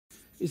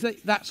Is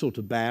that sort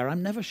of bear?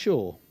 I'm never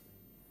sure.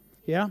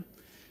 Yeah?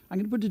 I'm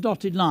going to put a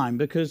dotted line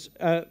because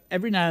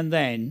every now and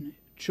then,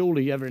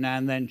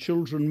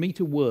 children meet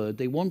a word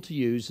they want to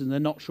use and they're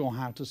not sure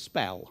how to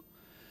spell.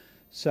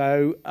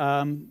 So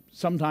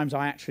sometimes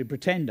I actually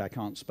pretend I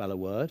can't spell a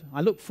word.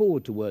 I look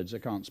forward to words I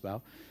can't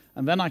spell.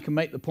 And then I can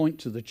make the point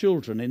to the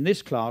children, in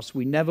this class,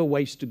 we never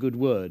waste a good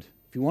word.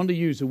 If you want to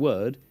use a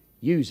word,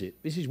 use it.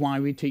 This is why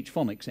we teach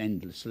phonics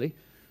endlessly,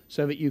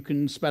 so that you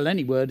can spell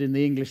any word in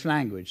the English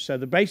language. So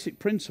the basic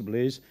principle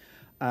is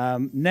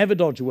never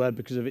dodge a word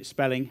because of its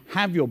spelling.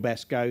 Have your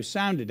best go,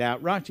 sound it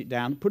out, write it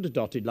down, put a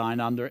dotted line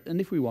under it, and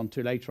if we want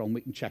to, later on,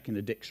 we can check in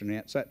the dictionary,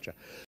 etc.